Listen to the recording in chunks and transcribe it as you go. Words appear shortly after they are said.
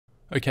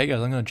Okay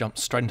guys, I'm going to jump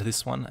straight into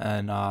this one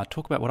and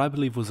talk about what I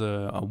believe was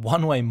a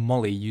one-way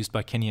molly used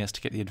by KennyS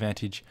to get the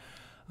advantage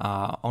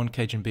on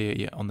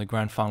KennyS on the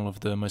grand final of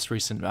the most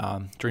recent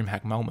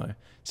DreamHack Malmo.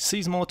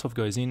 Sees Molotov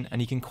goes in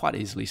and he can quite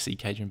easily see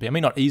KennyS. I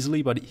mean, not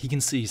easily, but he can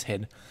see his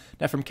head.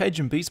 Now from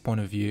KennyS's point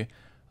of view,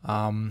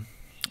 I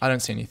don't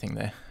see anything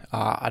there.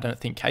 I don't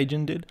think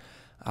KennyS did.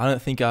 I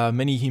don't think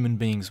many human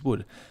beings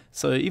would.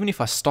 So even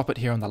if I stop it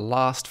here on the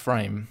last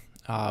frame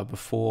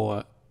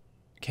before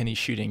Kenny's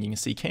shooting, you can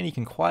see Kenny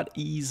can quite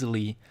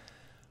easily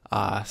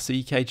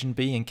see KennyS,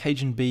 and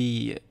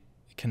KennyS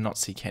cannot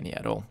see Kenny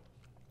at all.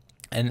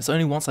 And it's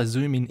only once I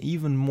zoom in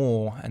even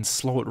more and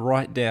slow it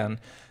right down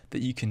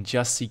that you can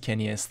just see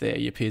KennyS there.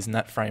 He appears in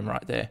that frame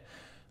right there.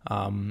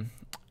 And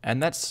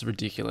that's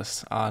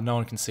ridiculous. No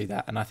one can see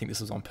that, and I think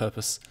this was on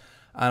purpose.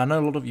 And I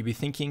know a lot of you be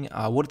thinking,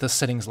 what are the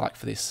settings like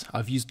for this?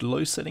 I've used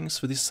low settings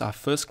for this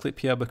first clip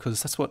here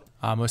because that's what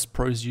most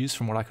pros use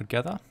from what I could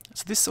gather.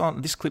 So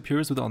this clip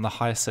here is on the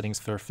highest settings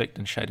for effect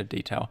and shaded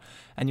detail.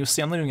 And you'll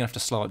see I'm not even going to have to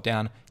slow it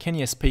down.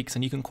 KennyS peaks,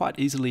 and you can quite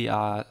easily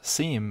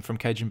see him from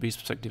KennyS's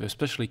perspective,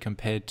 especially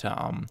compared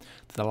to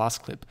the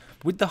last clip.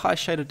 With the high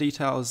shaded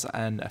details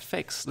and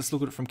effects, let's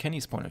look at it from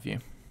Kenny's point of view.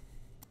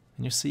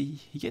 And you'll see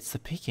he gets the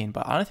pick in,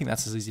 but I don't think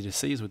that's as easy to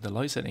see as with the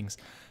low settings.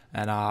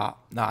 And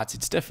no,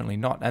 it's definitely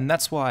not. And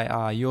that's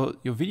why your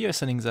video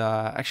settings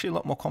are actually a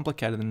lot more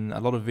complicated than a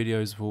lot of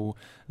videos will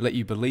let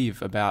you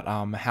believe about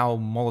how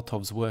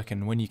Molotovs work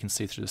and when you can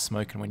see through the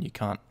smoke and when you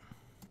can't.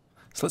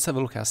 So let's have a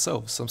look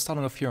ourselves. So I'm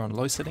starting off here on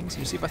low settings.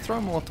 You see if I throw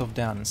a Molotov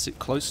down and sit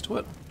close to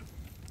it,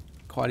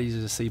 quite easy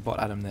to see bot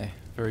Adam there.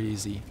 Very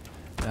easy.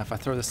 Now if I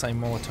throw the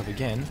same Molotov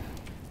again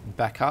and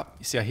back up,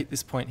 you see I hit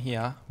this point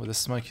here where the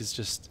smoke is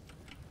just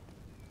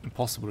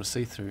impossible to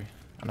see through.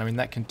 And I mean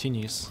that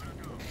continues.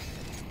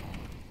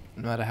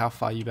 No matter how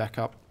far you back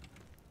up,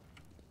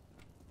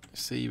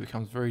 see, it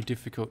becomes very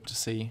difficult to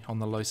see on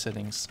the low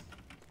settings.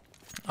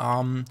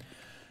 And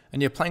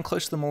yeah, playing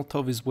close to the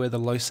Molotov is where the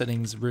low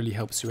settings really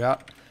helps you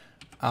out.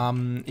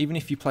 Even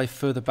if you play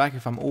further back,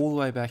 if I'm all the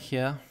way back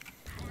here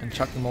and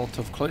chuck the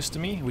Molotov close to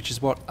me, which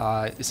is what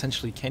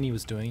essentially Kenny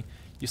was doing,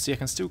 you see I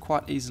can still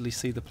quite easily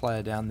see the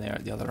player down there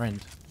at the other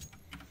end.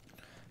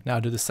 Now I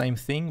do the same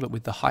thing, but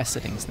with the high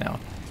settings now.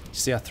 You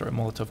see I throw a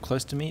Molotov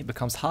close to me, it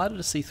becomes harder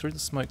to see through the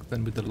smoke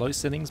than with the low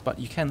settings, but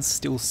you can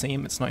still see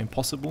him, it's not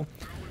impossible.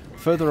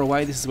 Further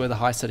away, this is where the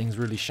high settings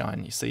really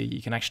shine. You see,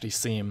 you can actually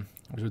see him.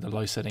 With the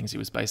low settings, it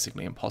was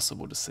basically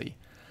impossible to see.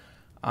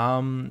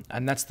 And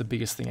that's the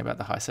biggest thing about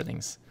the high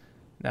settings.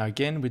 Now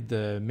again, with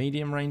the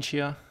medium range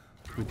here,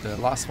 with the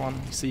last one,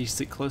 you see you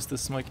sit close to the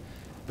smoke,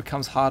 it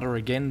becomes harder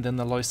again than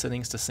the low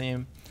settings to see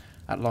him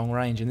at long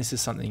range, and this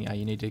is something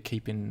you need to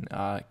keep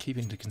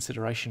into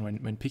consideration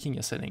when picking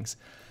your settings.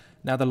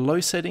 Now the low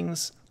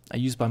settings are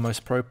used by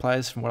most pro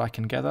players from what I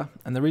can gather,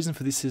 and the reason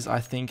for this is I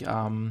think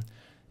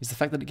is the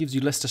fact that it gives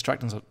you less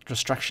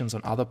distractions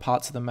on other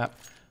parts of the map,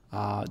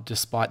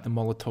 despite the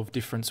Molotov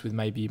difference with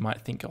maybe you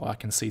might think, oh, I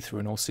can see through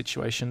in all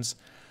situations.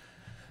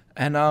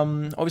 And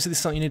obviously this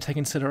is something you need to take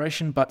into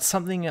consideration, but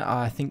something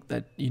I think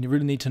that you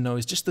really need to know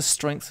is just the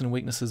strengths and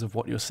weaknesses of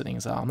what your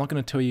settings are. I'm not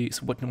going to tell you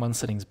what one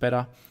setting's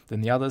better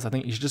than the others. I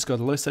think you should just go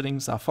to low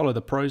settings, follow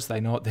the pros, they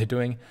know what they're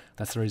doing,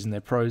 that's the reason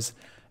they're pros.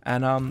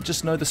 And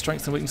just know the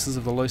strengths and weaknesses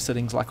of the low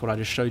settings, like what I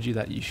just showed you,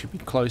 that you should be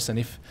close, and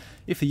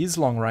if he is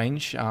long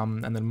range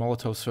and the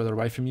Molotov's further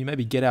away from you,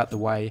 maybe get out the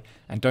way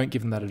and don't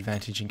give them that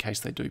advantage in case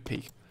they do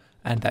peek.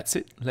 And that's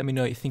it. Let me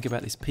know what you think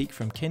about this peek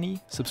from Kenny,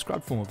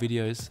 subscribe for more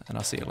videos, and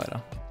I'll see you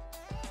later.